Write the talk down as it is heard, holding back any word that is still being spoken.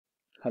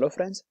Hello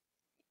friends,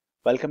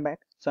 welcome back.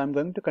 So I'm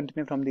going to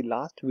continue from the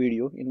last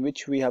video in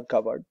which we have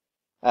covered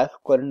F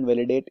current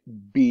validate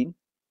bean.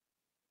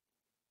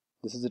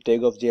 This is the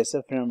tag of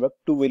JSF framework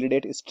to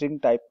validate string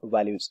type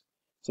values.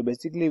 So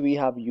basically we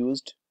have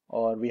used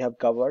or we have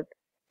covered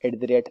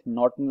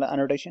not null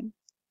annotation,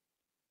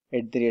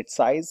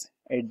 size,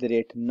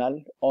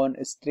 null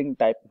on string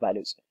type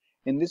values.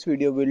 In this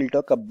video we'll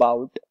talk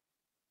about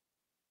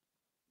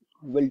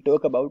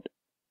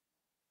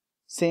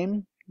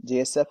same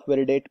JSF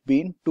validate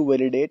bean to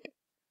validate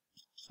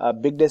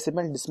big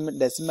decimal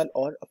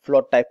or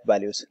float type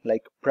values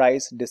like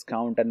price,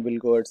 discount, and we'll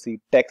go and see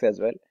text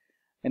as well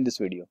in this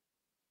video.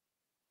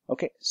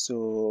 Okay,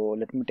 so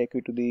let me take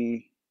you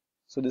to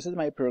so this is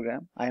my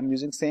program. I am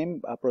using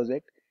same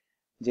project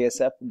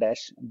JSF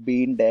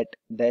BEAN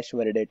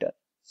validator,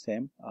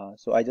 same.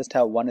 So I just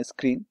have one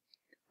screen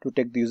to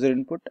take the user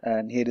input,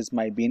 and here is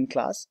my bean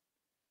class.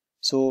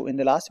 So in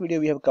the last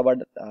video we have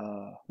covered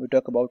we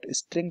talk about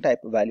string type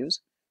values,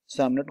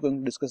 so I'm not going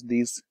to discuss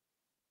these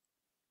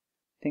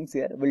things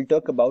here. We'll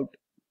talk about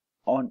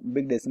on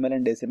big decimal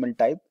and decimal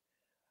type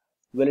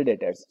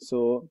validators.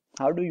 So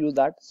how do you use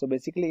that? So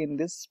basically in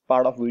this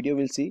part of video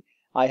we'll see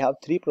I have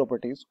three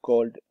properties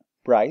called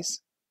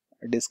price,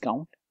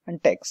 discount,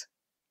 and text.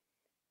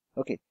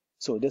 Okay,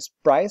 so this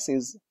price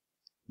is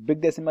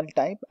big decimal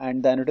type,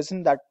 and the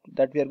annotation that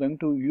we are going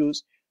to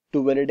use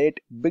to validate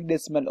big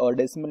decimal or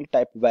decimal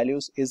type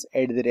values is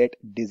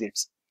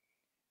 @digits.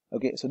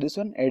 Okay, so this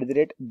one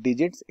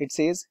 @digits, it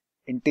says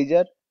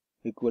integer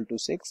equal to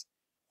 6,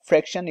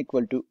 fraction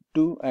equal to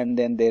 2, and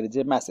then there is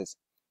a message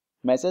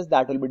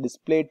that will be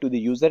displayed to the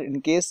user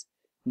in case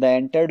the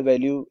entered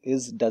value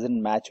doesn't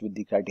match with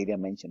the criteria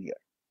mentioned here.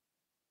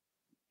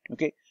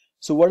 Okay,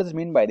 so what does it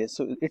mean by this?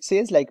 So it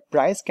says like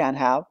price can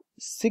have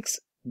 6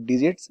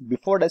 digits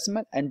before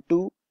decimal and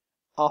 2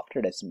 after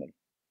decimal.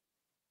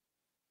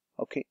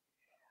 Okay,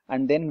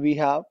 and then we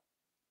have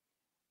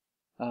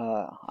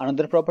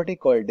another property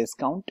called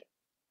discount,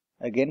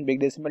 again big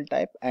decimal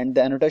type, and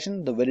the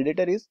annotation, the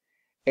validator is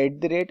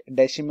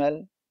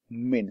 @decimal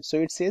min.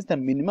 So it says the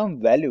minimum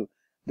value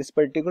this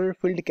particular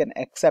field can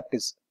accept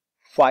is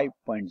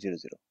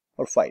 5.00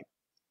 or 5.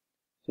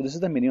 So this is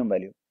the minimum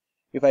value.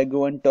 If I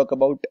go and talk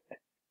about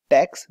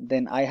text,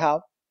 then I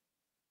have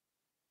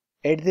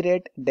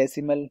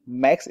 @decimal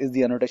max is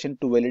the annotation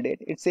to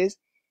validate. It says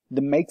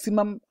the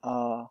maximum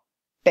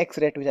text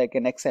rate which I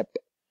can accept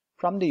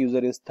from the user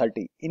is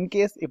 30. In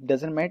case if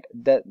doesn't meet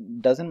the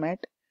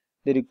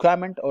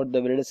requirement or the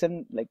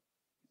validation, like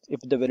if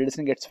the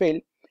validation gets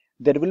failed,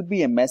 there will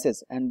be a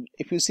message. And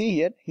if you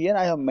see here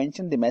I have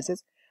mentioned the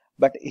message,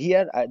 but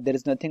here there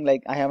is nothing,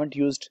 like I haven't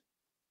used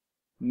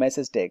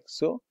message tag.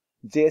 So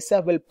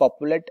JSF will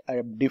populate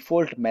a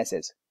default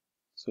message.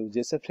 So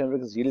JSF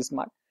framework is really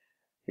smart.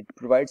 It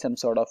provides some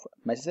sort of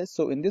messages.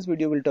 So in this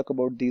video we'll talk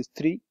about these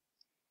three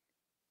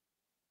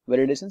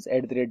validations: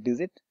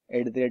 @digit,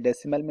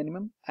 @decimal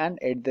minimum, and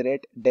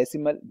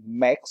 @decimal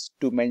max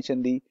to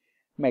mention the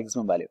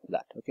maximum value for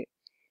that. Okay,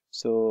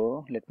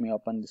 so let me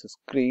open this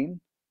screen.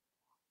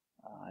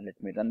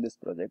 Let me run this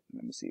project.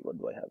 Let me see what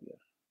do I have here.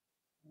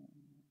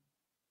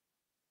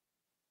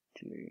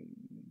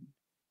 Clean.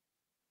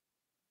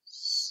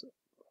 So,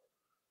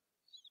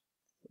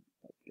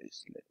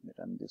 please let me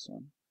run this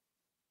one.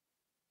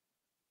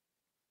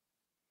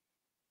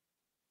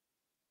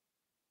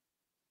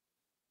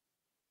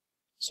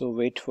 So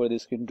wait for the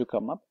screen to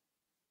come up.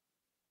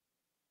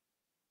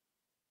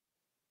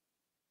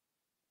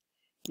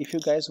 If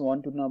you guys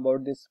want to know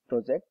about this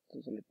project,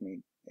 so let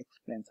me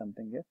explain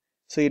something here.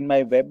 So in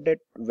my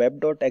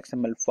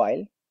web.xml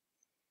file,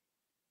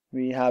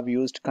 we have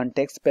used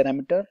context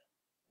parameter,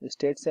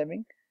 state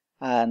saving,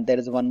 and there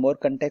is one more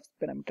context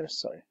parameter.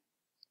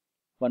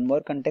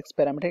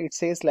 It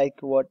says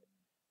like what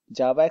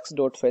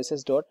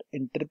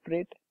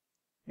javax.faces.interpret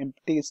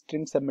empty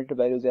string submitted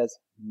values as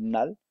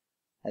null,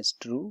 as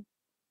true,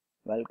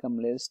 welcome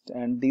list,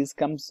 and these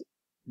comes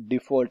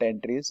default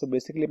entries. So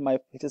basically my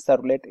feature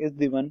servlet is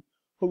the one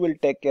who will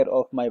take care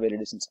of my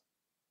validations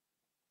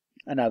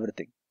and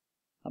everything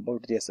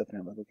about JSF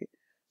framework. Okay,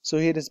 so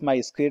here is my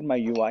screen, my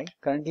UI.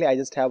 Currently I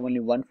just have only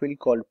one field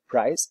called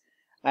price,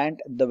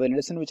 and the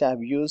validation which I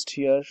have used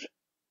here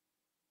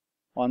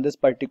on this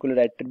particular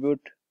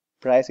attribute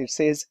price, it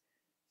says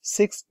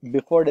 6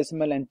 before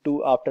decimal and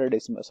 2 after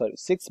decimal.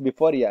 6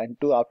 before and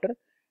 2 after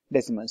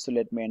decimal. So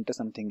let me enter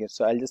something here.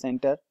 So I'll just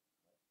enter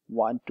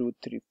 1 2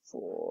 3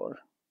 4,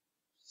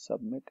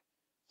 submit.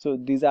 So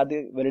these are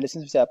the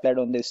validations which I applied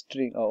on the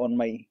string on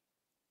my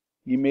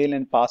email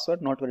and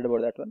password. Not worried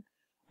about that one.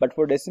 But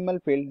for decimal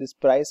field, this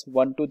price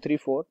 1 2 3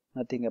 4,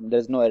 nothing. There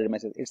is no error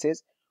message. It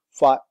says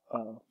 5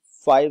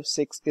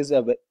 6 is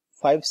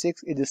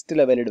still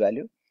a valid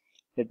value.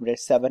 Let me write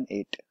 7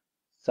 8.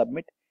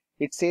 Submit.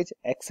 It says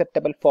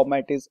acceptable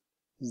format is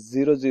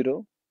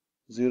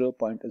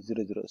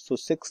 0.00. So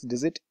 6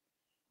 digit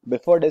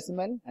before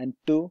decimal and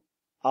 2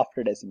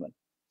 after decimal.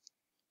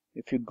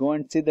 If you go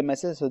and see the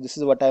message, so this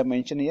is what I have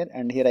mentioned here,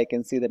 and here I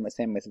can see the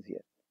same message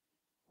here.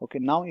 Okay,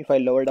 now if I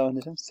lower down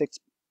this one, 6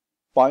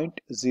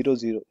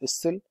 0.00 is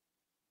still,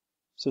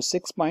 so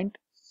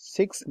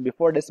 6.6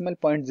 before decimal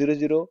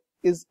 0.00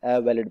 is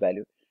a valid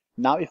value.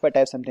 Now if I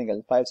type something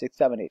else,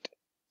 5678,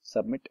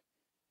 submit,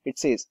 it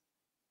says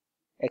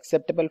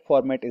acceptable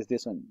format is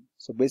this one.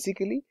 So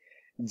basically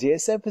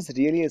JSF is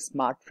really a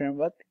smart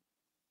framework.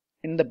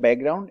 In the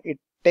background it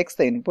takes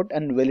the input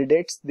and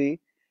validates the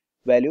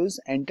values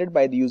entered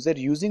by the user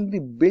using the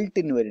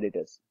built-in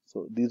validators.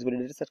 So these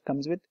validators that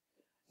comes with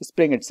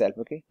Spring itself.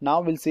 Okay,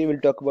 now we'll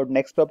talk about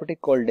next property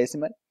called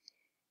decimal.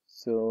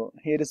 So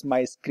here is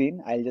my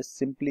screen. I'll just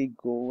simply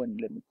go and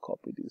let me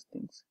copy these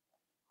things.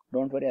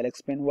 Don't worry, I'll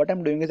explain. What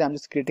I'm doing is I'm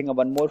just creating a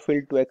one more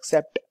field to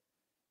accept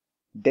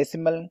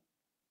decimal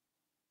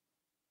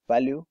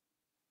value.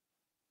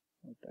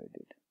 What I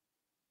did.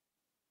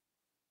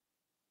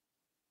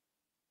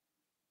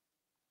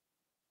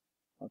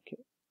 Okay,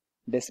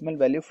 decimal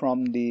value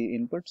from the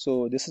input.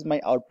 So this is my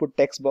output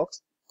text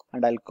box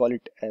and I'll call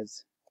it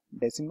as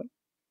decimal.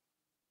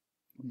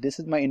 This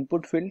is my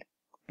input field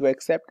to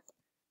accept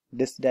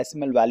this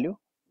decimal value.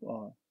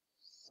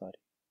 Sorry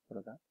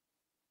for that.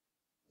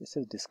 This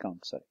is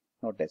discount. Sorry,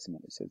 not decimal.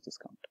 This is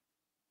discount.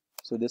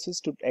 So this is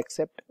to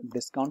accept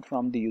discount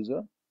from the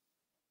user,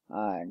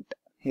 and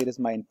here is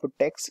my input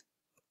text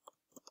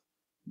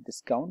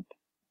discount.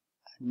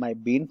 And my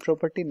bean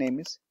property name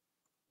is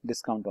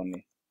discount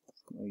only.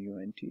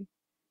 UNT.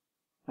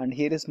 And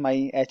here is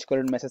my h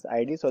colon message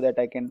ID so that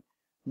I can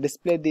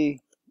display the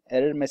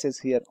error message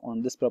here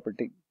on this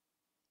property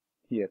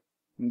here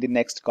in the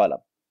next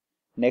column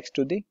next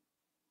to the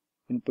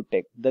input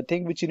text. The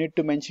thing which you need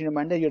to mention,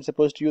 reminder, you're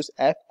supposed to use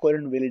f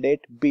colon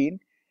validate bean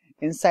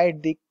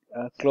inside the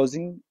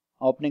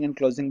opening and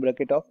closing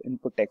bracket of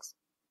input text.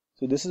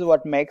 So this is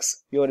what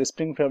makes your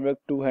Spring framework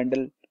to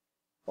handle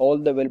all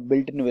the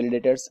built-in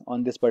validators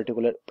on this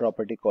particular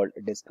property called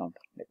discount.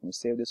 Let me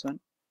save this one.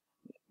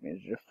 Let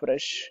me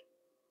refresh.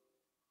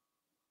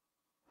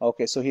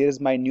 Okay, so here is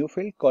my new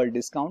field called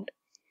discount.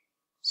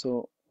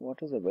 So what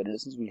is the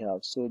validations we have?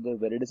 So the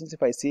validations,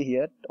 if I see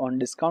here on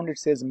discount, it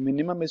says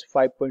minimum is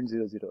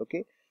 5.00.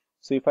 Okay,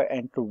 so if I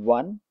enter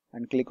 1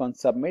 and click on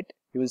submit,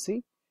 you will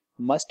see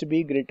must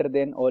be greater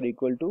than or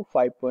equal to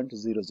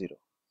 5.00.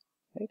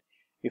 Right?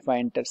 If I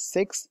enter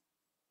 6,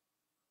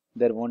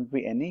 there won't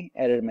be any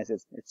error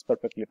message. It's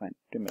perfectly fine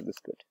to make this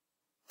good.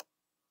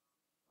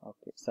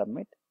 Okay,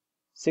 submit.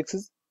 6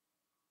 is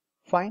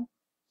fine.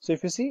 So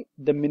if you see,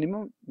 the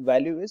minimum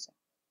value is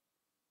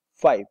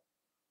 5.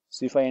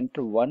 So if I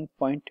enter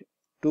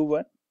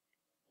 1.21,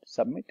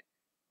 submit,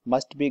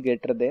 must be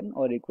greater than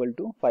or equal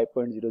to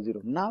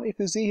 5.00. Now if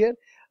you see here,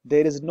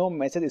 there is no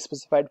message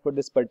specified for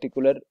this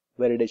particular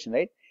validation,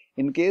 right?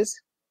 In case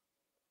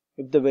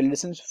if the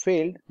validations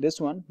failed,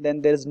 this one,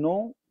 then there is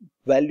no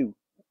value.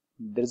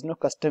 There is no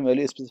custom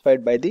value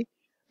specified by the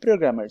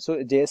programmer.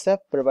 So JSF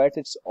provides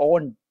its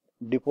own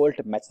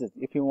default message.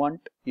 If you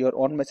want your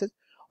own message,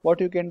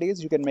 what you can do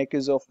is you can make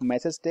use of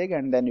message tag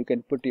and then you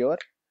can put your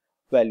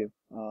value.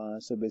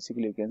 So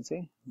basically you can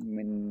say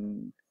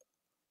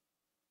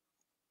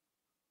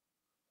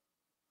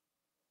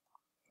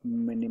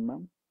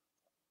minimum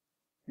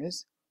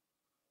is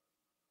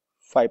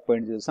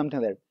 5.0,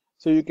 something like that.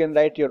 So you can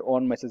write your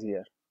own message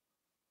here.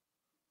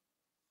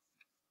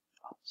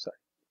 Sorry.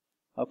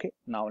 Okay,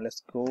 now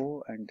let's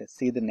go and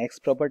see the next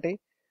property.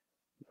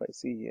 If I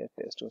see here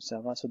test of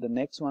Java, so the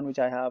next one which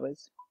I have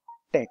is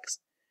text,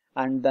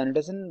 and the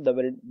annotation, the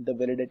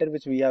validator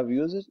which we have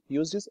used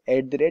is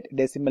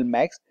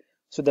 @decimal_max.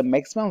 So the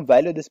maximum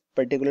value this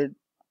particular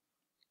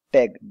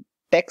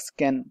text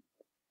can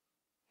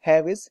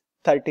have is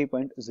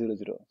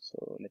 30.00.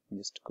 So let me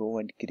just go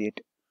and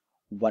create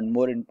one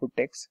more input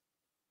text.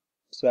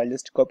 So I'll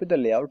just copy the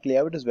layout.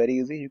 Layout is very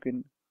easy. You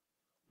can,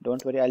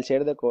 don't worry, I'll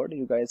share the code.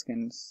 You guys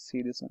can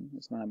see this one.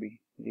 It's gonna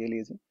be really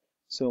easy.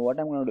 So what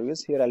I'm gonna do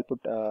is here I'll put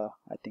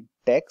I think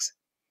text,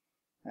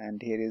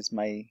 and here is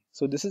my,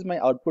 so this is my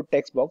output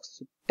text box.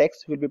 So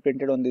text will be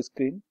printed on the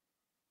screen.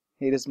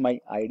 Here is my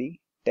ID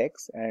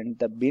text, and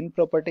the bean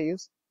property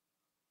is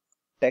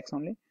text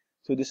only.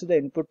 So this is the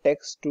input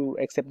text to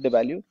accept the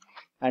value,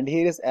 and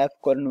here is f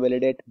colon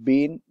validate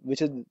bean,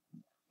 which is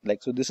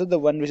like, so this is the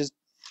one which is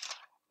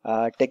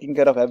taking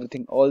care of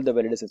everything, all the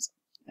validations.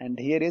 And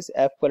here is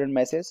f colon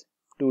message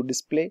to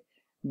display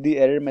the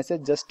error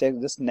message just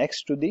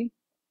next to the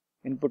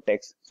input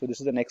text. So this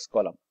is the next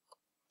column.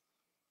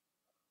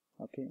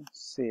 Okay,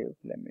 save.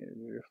 Let me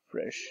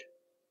refresh.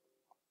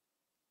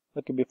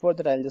 Okay, before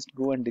that I'll just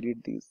go and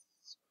delete these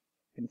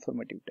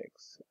informative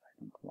text. I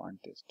don't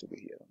want this to be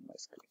here on my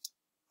screen.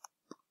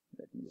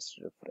 Let me just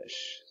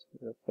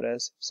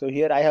refresh. So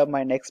here I have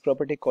my next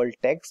property called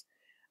text,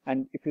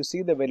 and if you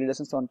see the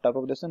validations on top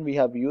of this one, we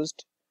have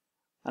used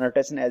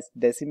annotation as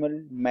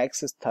decimal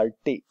max is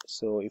 30.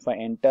 So if I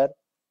enter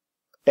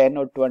 10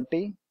 or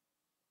 20,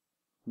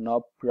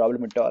 no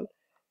problem at all.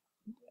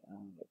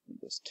 Let me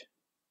just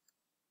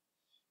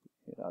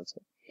here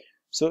also.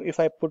 So if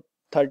I put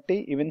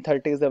 30, even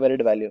 30 is the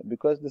valid value,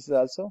 because this is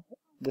also,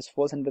 this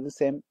falls under the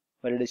same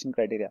validation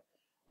criteria.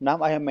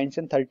 Now I have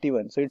mentioned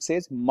 31, so it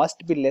says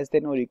must be less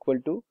than or equal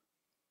to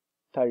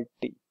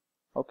 30.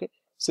 Okay,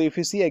 so if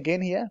you see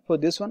again here for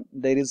this one,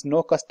 there is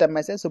no custom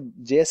message. So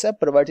JSF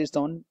provides its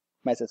own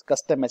message,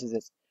 custom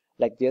messages.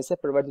 Like JSF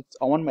provides its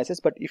own message,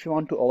 but if you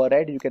want to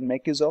override, you can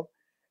make use of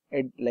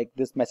it like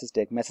this message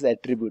tag, message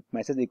attribute,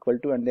 message equal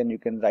to, and then you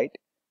can write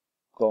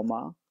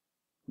comma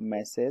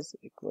message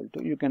equal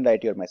to. You can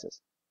write your message,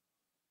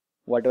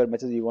 whatever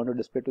message you want to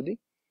display to the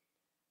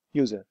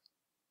user.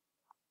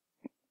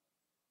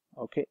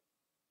 Okay,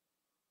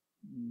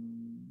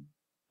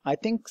 I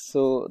think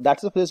so.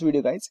 That's it for this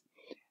video, guys.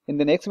 In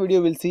the next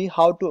video, we'll see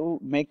how to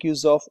make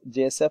use of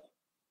JSF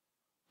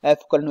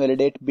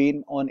validate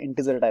bean on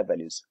integer type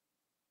values.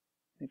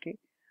 Okay,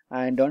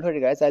 and don't worry,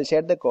 guys. I'll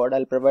share the code.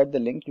 I'll provide the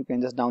link. You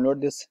can just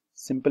download this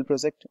simple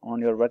project on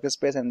your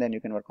workspace, and then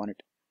you can work on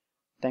it.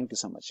 Thank you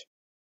so much.